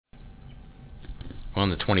Well, in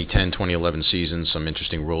the 2010-2011 season, some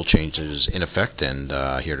interesting rule changes in effect, and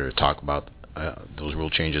here to talk about those rule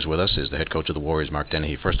changes with us is the head coach of the Warriors, Mark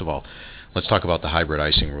Dennehy. First of all, let's talk about the hybrid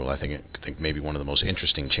icing rule. I think maybe one of the most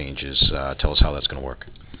interesting changes. Tell us how that's going to work.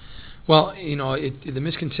 Well, the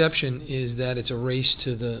misconception is that it's a race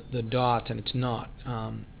to the dot, and it's not.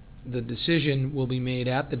 The decision will be made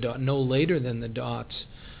at the dot, no later than the dots,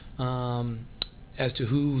 as to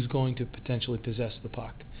who's going to potentially possess the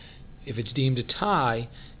puck. If it's deemed a tie,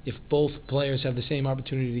 if both players have the same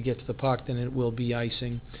opportunity to get to the puck, then it will be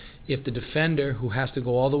icing. If the defender, who has to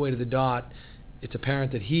go all the way to the dot, it's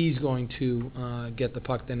apparent that he's going to get the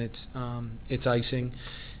puck, then it's icing.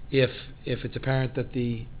 If it's apparent that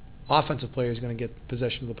the offensive player is going to get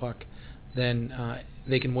possession of the puck, then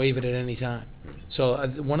they can waive it at any time. So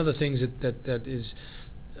one of the things that is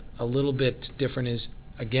a little bit different is,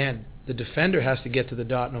 again, the defender has to get to the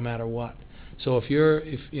dot no matter what. So if you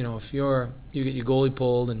get your goalie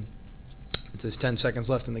pulled and there's 10 seconds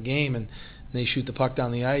left in the game and they shoot the puck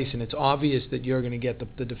down the ice and it's obvious that you're going to get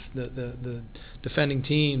the defending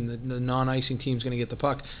team, the non-icing team is going to get the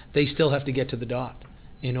puck, they still have to get to the dot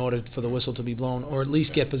in order for the whistle to be blown, or at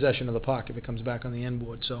least get possession of the puck if it comes back on the end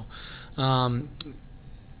board. So,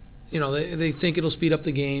 they think it'll speed up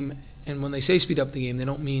the game, and when they say speed up the game, they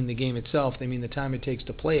don't mean the game itself. They mean the time it takes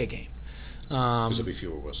to play a game. Because there'll be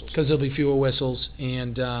fewer whistles. Because there'll be fewer whistles,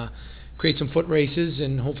 and create some foot races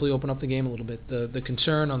and hopefully open up the game a little bit. The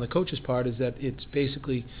concern on the coach's part is that it's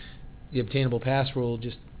basically the obtainable pass rule,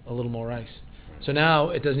 just a little more ice. So now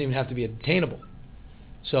it doesn't even have to be obtainable.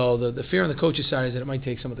 So the fear on the coach's side is that it might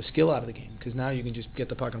take some of the skill out of the game, because now you can just get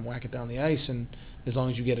the puck and whack it down the ice, and as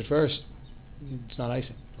long as you get it first, it's not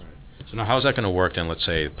icing. Right. So now how's that going to work then? Let's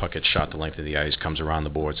say the puck gets shot the length of the ice, comes around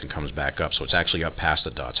the boards, and comes back up. So it's actually up past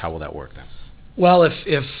the dots. How will that work then? Well,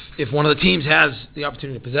 if one of the teams has the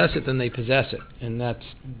opportunity to possess it, then they possess it, and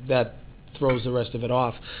that throws the rest of it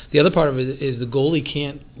off. The other part of it is the goalie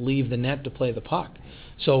can't leave the net to play the puck.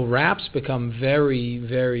 So wraps become very,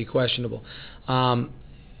 very questionable.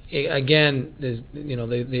 Again,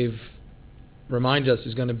 they've reminded us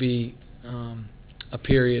there's going to be a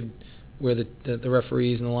period where the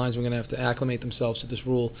referees and the linesmen are going to have to acclimate themselves to this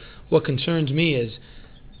rule. What concerns me is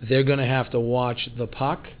they're going to have to watch the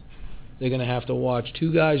puck. They're going to have to watch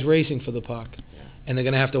two guys racing for the puck, and they're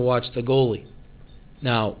going to have to watch the goalie.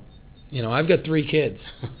 Now, I've got 3 kids,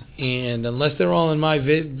 and unless they're all in my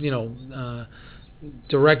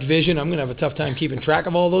direct vision, I'm going to have a tough time keeping track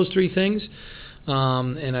of all those 3 things.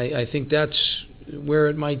 And I think that's where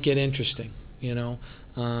it might get interesting.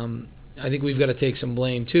 I think we've got to take some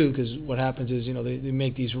blame too, because what happens is they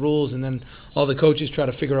make these rules and then all the coaches try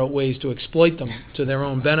to figure out ways to exploit them to their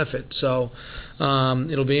own benefit. So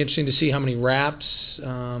it'll be interesting to see how many wraps,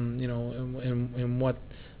 and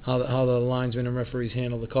how the linesmen and referees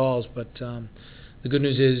handle the calls. But the good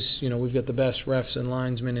news is we've got the best refs and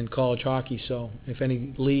linesmen in college hockey. So if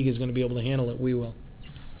any league is going to be able to handle it, we will.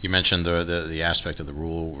 You mentioned the aspect of the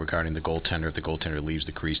rule regarding the goaltender. If the goaltender leaves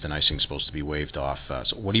the crease, then icing is supposed to be waived off.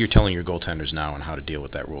 So what are you telling your goaltenders now on how to deal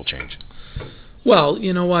with that rule change? Well,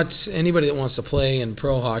 you know what? Anybody that wants to play in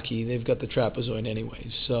pro hockey, they've got the trapezoid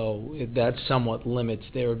anyways. So that somewhat limits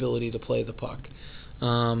their ability to play the puck. They're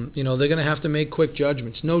going to have to make quick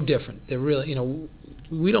judgments. No different. They're really,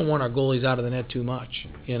 we don't want our goalies out of the net too much.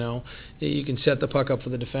 You can set the puck up for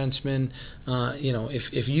the defenseman.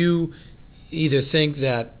 If you either think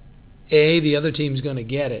that the other team's going to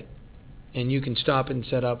get it, and you can stop and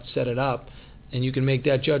set it up, and you can make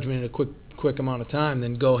that judgment in a quick amount of time,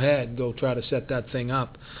 then go ahead, go try to set that thing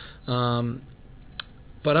up.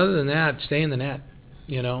 But other than that, stay in the net.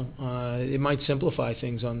 It might simplify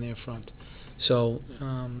things on their front. So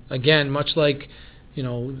again, much like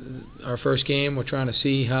our first game, we're trying to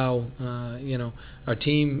see how our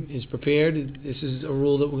team is prepared. This is a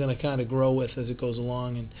rule that we're going to kind of grow with as it goes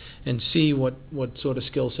along, and see what sort of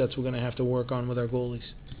skill sets we're going to have to work on with our goalies.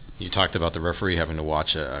 You talked about the referee having to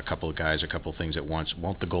watch a couple of guys, a couple of things at once.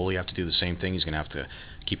 Won't the goalie have to do the same thing? He's going to have to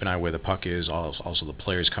keep an eye where the puck is, also the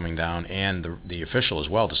players coming down, and the official as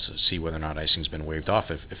well, just to see whether or not icing's been waived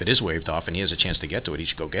off. If it is waived off and he has a chance to get to it, he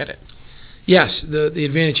should go get it. Yes, the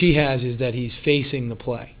advantage he has is that he's facing the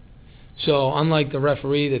play. So unlike the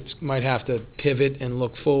referee that might have to pivot and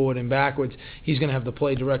look forward and backwards, he's going to have the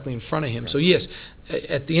play directly in front of him. Right. So yes,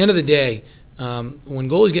 at the end of the day, when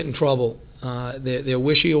goalies get in trouble, they're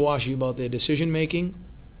wishy-washy about their decision-making,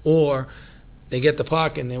 or they get the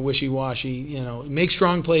puck and they're wishy-washy. Make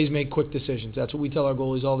strong plays, make quick decisions. That's what we tell our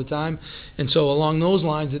goalies all the time. And so along those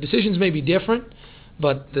lines, the decisions may be different,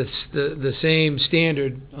 but the same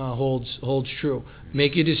standard holds true.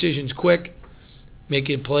 Make your decisions quick,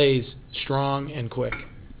 making plays strong and quick.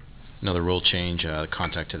 Another rule change,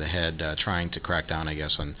 contact to the head, trying to crack down, I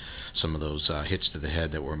guess, on some of those hits to the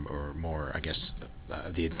head that were more, I guess,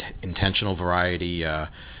 the intentional variety.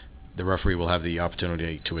 The referee will have the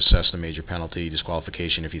opportunity to assess the major penalty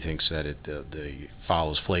disqualification if he thinks that the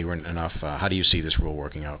foul is flagrant enough. How do you see this rule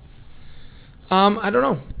working out? I don't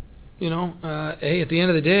know. Hey, at the end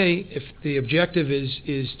of the day, if the objective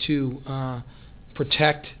is to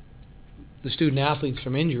protect the student athletes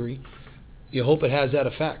from injury, you hope it has that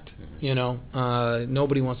effect.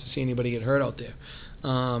 Nobody wants to see anybody get hurt out there.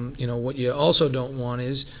 What you also don't want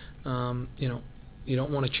is, you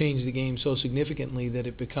don't want to change the game so significantly that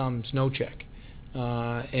it becomes no check.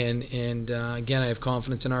 Again, I have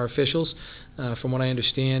confidence in our officials. From what I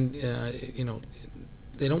understand,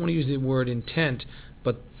 they don't want to use the word intent,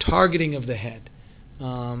 but targeting of the head.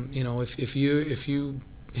 If you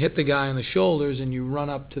hit the guy on the shoulders and you run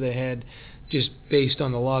up to the head just based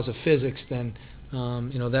on the laws of physics, then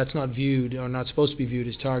that's not viewed, or not supposed to be viewed,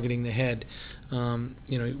 as targeting the head.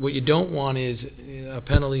 What you don't want is a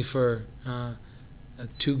penalty for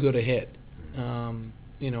too good a hit.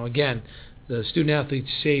 Again, the student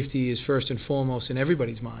athlete's safety is first and foremost in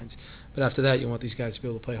everybody's minds, but after that, you want these guys to be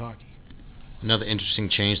able to play hockey. Another interesting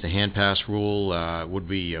change, the hand pass rule would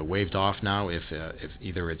be waived off now if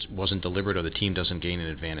either it wasn't deliberate or the team doesn't gain an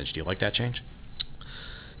advantage. Do you like that change?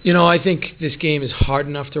 I think this game is hard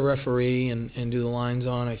enough to referee and do the lines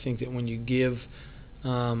on. I think that when you give,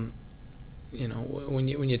 when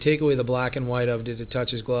you take away the black and white of did it touch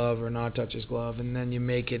his glove or not touch his glove, and then you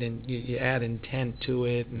make it and you add intent to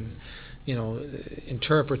it and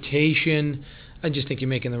interpretation, I just think you're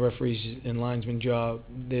making the referees and linesmen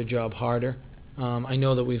their job harder. I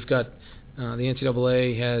know that we've got the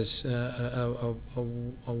NCAA has a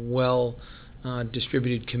well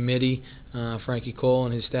distributed committee. Frankie Cole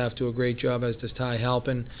and his staff do a great job, as does Ty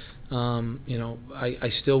Halpin.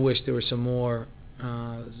 I still wish there was some more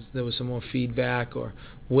feedback or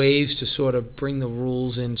ways to sort of bring the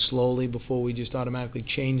rules in slowly before we just automatically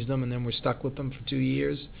change them and then we're stuck with them for 2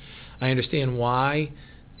 years. I understand why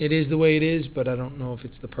it is the way it is, but I don't know if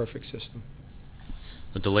it's the perfect system.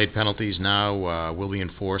 The delayed penalties now will be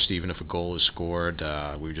enforced even if a goal is scored.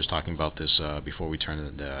 We were just talking about this before we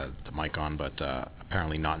turned the mic on, but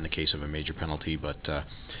apparently not in the case of a major penalty. But do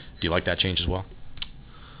you like that change as well?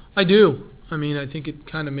 I do. I think it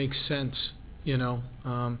kind of makes sense.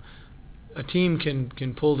 A team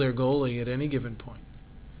can pull their goalie at any given point.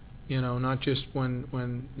 Not just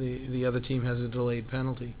when the other team has a delayed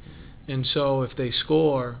penalty. And so if they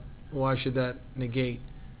score, why should that negate?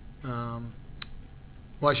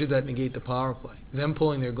 Why should that negate the power play? Them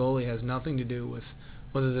pulling their goalie has nothing to do with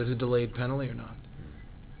whether there's a delayed penalty or not.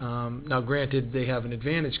 Now, granted, they have an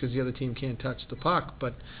advantage because the other team can't touch the puck,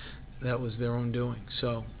 but that was their own doing.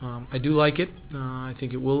 So I do like it. I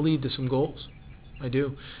think it will lead to some goals. I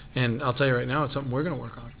do. And I'll tell you right now, it's something we're going to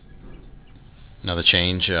work on. Another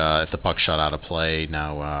change, if the puck's shot out of play,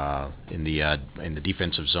 now in the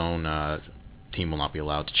defensive zone, team will not be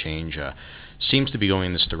allowed to change. Seems to be going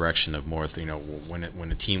in this direction of more,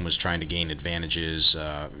 when a team was trying to gain advantages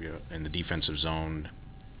in the defensive zone,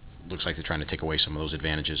 looks like they're trying to take away some of those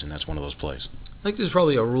advantages, and that's one of those plays. I think there's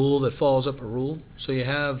probably a rule that follows up a rule. So you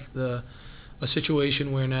have a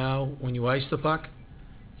situation where now when you ice the puck,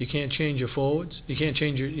 you can't change your forwards. You can't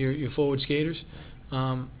change your forward skaters.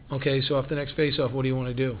 Okay, so off the next face-off, what do you want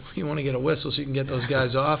to do? You want to get a whistle so you can get those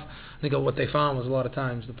guys off. I think what they found was a lot of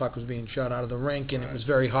times the puck was being shot out of the rink, and it was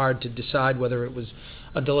very hard to decide whether it was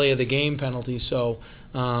a delay of the game penalty. So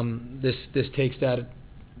this takes that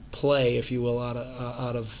play, if you will, out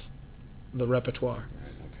of the repertoire.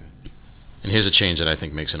 And here's a change that I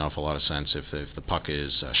think makes an awful lot of sense. If the puck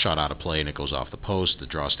is shot out of play and it goes off the post, the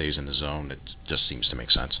draw stays in the zone. It just seems to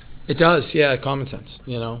make sense. It does, yeah, common sense,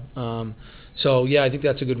 So, yeah, I think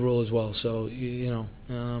that's a good rule as well. So,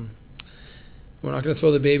 we're not going to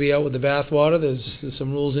throw the baby out with the bathwater. There's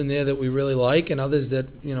some rules in there that we really like and others that,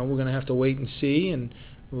 we're going to have to wait and see. And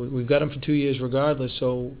we've got them for 2 years regardless,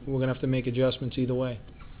 so we're going to have to make adjustments either way.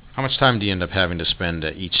 How much time do you end up having to spend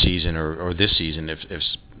each season or this season if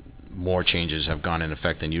more changes have gone in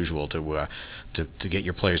effect than usual to get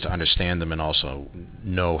your players to understand them and also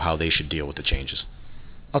know how they should deal with the changes?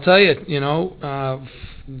 I'll tell you,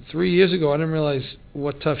 3 years ago, I didn't realize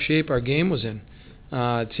what tough shape our game was in.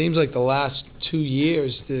 It seems like the last 2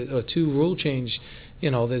 years, two rule change,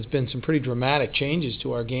 there's been some pretty dramatic changes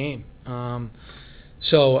to our game.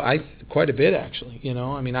 Quite a bit actually.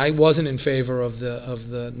 I wasn't in favor of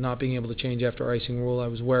the not being able to change after icing rule. I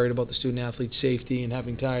was worried about the student athlete's safety and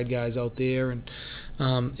having tired guys out there, and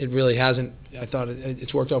it really hasn't. I thought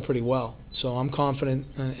it's worked out pretty well. So I'm confident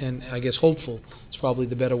and I guess hopeful, it's probably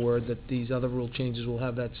the better word, that these other rule changes will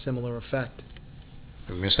have that similar effect.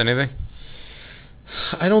 Have we missed anything?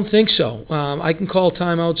 I don't think so. I can call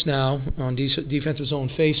timeouts now on defensive zone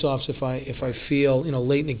face-offs if I feel,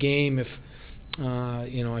 late in the game, if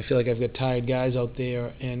I feel like I've got tired guys out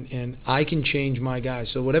there, and I can change my guys.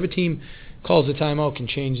 So whatever team calls the timeout can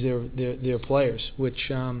change their players, which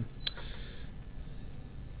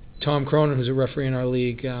Tom Cronin, who's a referee in our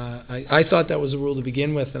league, I thought that was a rule to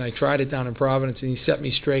begin with, and I tried it down in Providence, and he set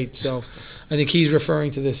me straight. So I think he's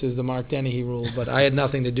referring to this as the Mark Dennehy rule, but I had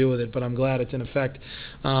nothing to do with it, but I'm glad it's in effect.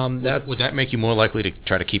 Would that make you more likely to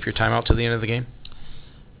try to keep your timeout to the end of the game?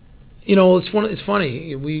 It's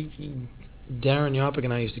funny. Darren Yopik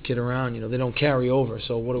and I used to kid around. They don't carry over,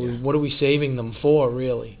 so what are we saving them for,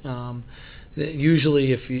 really?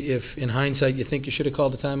 Usually, if in hindsight you think you should have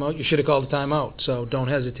called the timeout, you should have called the timeout. So don't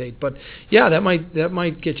hesitate. But yeah, that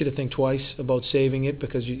might get you to think twice about saving it,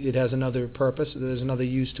 because it has another purpose. There's another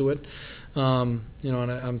use to it. And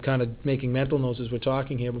I'm kind of making mental notes as we're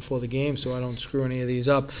talking here before the game, so I don't screw any of these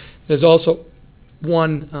up. There's also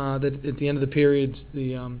one that at the end of the period,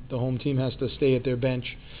 the home team has to stay at their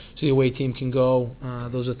bench, so the away team can go.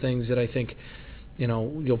 Those are things that I think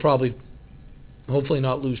you'll probably, hopefully,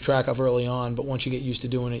 not lose track of early on, but once you get used to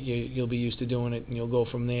doing it, you'll be used to doing it, and you'll go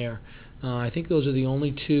from there. I think those are the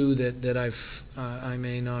only two that I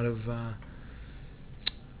may not have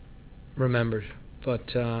remembered, but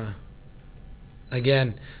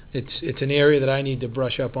again, it's an area that I need to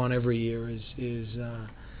brush up on every year. Is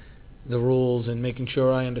the rules and making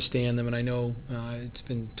sure I understand them, and I know it's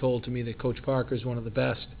been told to me that Coach Parker is one of the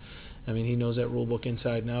best. I mean, he knows that rule book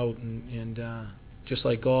inside and out, and just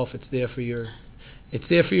like golf, it's there for your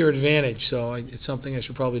advantage. So it's something I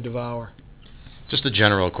should probably devour. Just a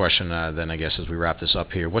general question, then, I guess, as we wrap this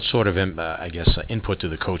up here. What sort of, input do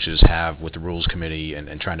the coaches have with the Rules Committee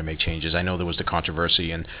and trying to make changes? I know there was the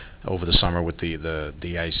controversy over the summer with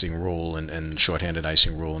the icing rule and shorthanded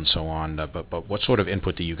icing rule and so on, but what sort of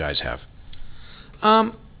input do you guys have?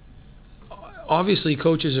 Obviously,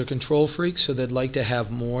 coaches are control freaks, so they'd like to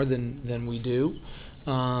have more than we do.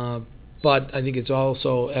 But I think it's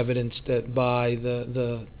also evidenced that by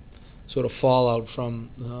the sort of fallout from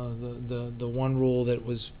the one rule that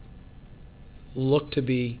was looked to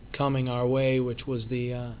be coming our way, which was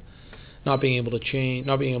the not being able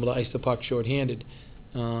to ice the puck shorthanded.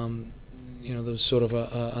 There was sort of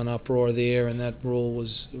an uproar there, and that rule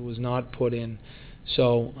was not put in.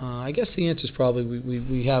 So I guess the answer is probably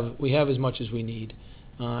we have as much as we need.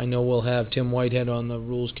 I know we'll have Tim Whitehead on the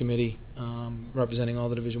Rules Committee, representing all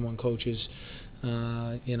the Division I coaches.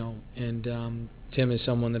 Tim is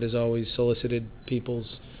someone that has always solicited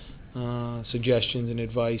people's suggestions and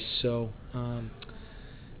advice. So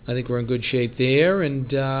I think we're in good shape there.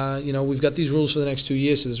 And we've got these rules for the next 2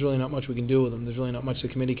 years, so there's really not much we can do with them. There's really not much the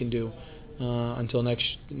committee can do until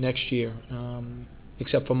next year,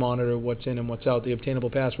 except for monitor what's in and what's out. The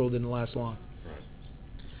obtainable pass rule didn't last long.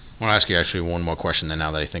 I want to ask you actually one more question then,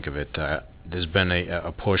 now that I think of it. There's been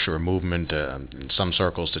a push or a movement in some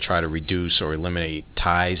circles to try to reduce or eliminate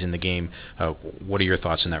ties in the game. What are your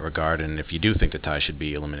thoughts in that regard? And if you do think the ties should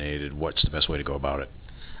be eliminated, what's the best way to go about it?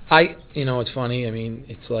 It's funny. I mean,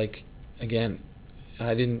 it's like, again,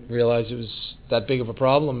 I didn't realize it was that big of a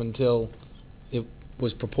problem until it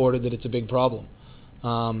was purported that it's a big problem.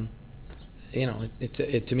 To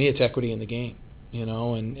me, it's equity in the game,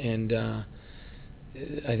 and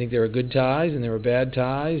I think there are good ties and there are bad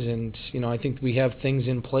ties, and I think we have things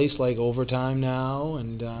in place like overtime now,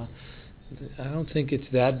 and I don't think it's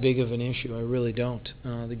that big of an issue. I really don't.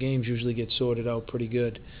 The games usually get sorted out pretty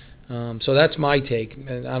good. So that's my take,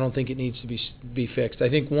 and I don't think it needs to be fixed. I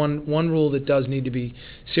think one rule that does need to be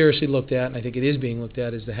seriously looked at, and I think it is being looked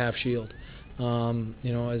at, is the half shield.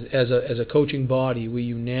 As a coaching body, we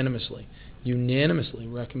unanimously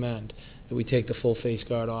recommend that we take the full face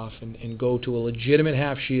guard off and go to a legitimate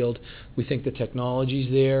half shield. We think the technology's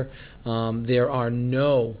there. There are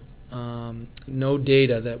no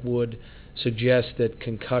data that would suggest that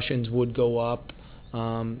concussions would go up.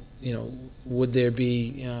 Would there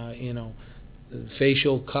be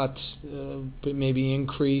facial cuts maybe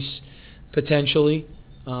increase potentially?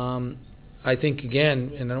 I think,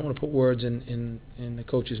 again, and I don't want to put words in the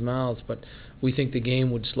coaches' mouths, but we think the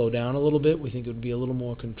game would slow down a little bit. We think it would be a little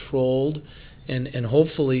more controlled, and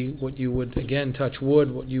hopefully what you would, again, touch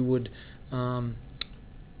wood, what you would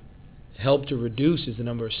help to reduce is the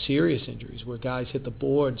number of serious injuries where guys hit the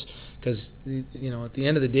boards, because at the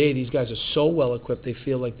end of the day, these guys are so well equipped they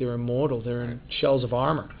feel like they're immortal. They're in shells of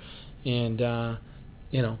armor, and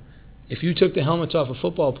If you took the helmets off of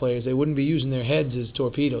football players, they wouldn't be using their heads as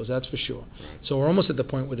torpedoes, that's for sure. So we're almost at the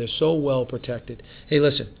point where they're so well protected. Hey,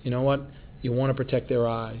 listen, you know what? You want to protect their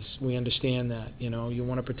eyes. We understand that. You know, you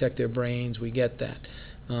want to protect their brains. We get that.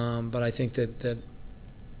 But I think that the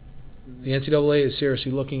NCAA is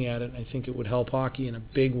seriously looking at it. I think it would help hockey in a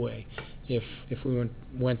big way if we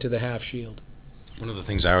went to the half shield. One of the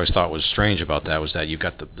things I always thought was strange about that was that you've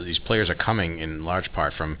got these players are coming in large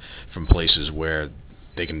part from places where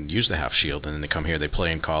they can use the half shield, and then they come here, they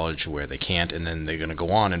play in college where they can't, and then they're going to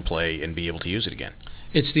go on and play and be able to use it again.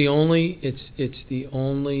 It's the only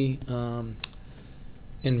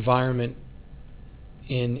environment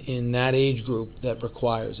in that age group that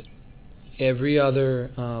requires it. Every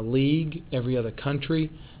other league, every other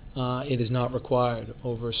country, it is not required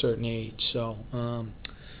over a certain age. So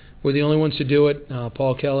we're the only ones to do it.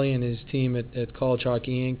 Paul Kelly and his team at College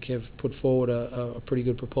Hockey Inc. have put forward a pretty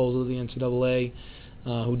good proposal to the NCAA,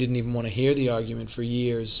 who didn't even want to hear the argument for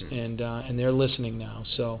years, and they're listening now.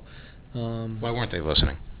 So why weren't they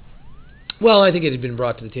listening? Well, I think it had been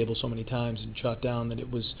brought to the table so many times and shot down that it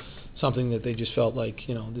was something that they just felt like,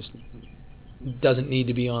 you know, this doesn't need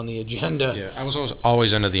to be on the agenda. Yeah, I was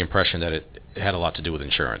always under the impression that it had a lot to do with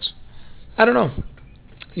insurance. I don't know.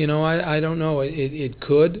 You know, I don't know. It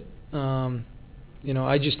could. You know,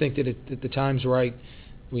 I just think that the time's right.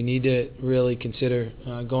 We need to really consider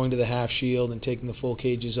going to the half shield and taking the full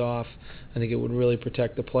cages off. I think it would really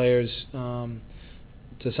protect the players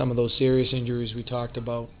to some of those serious injuries we talked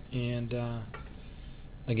about. And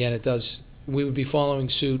again, it does. We would be following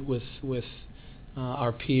suit with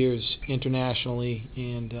our peers internationally,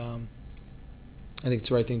 and I think it's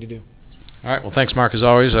the right thing to do. All right. Well, thanks, Mark, as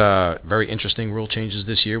always. Very interesting rule changes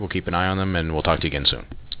this year. We'll keep an eye on them, and we'll talk to you again soon.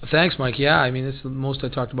 Thanks, Mike. Yeah, I mean, it's the most I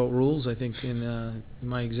talked about rules, I think, in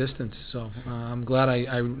my existence. So I'm glad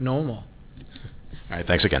I know them all. All right.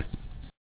 Thanks again.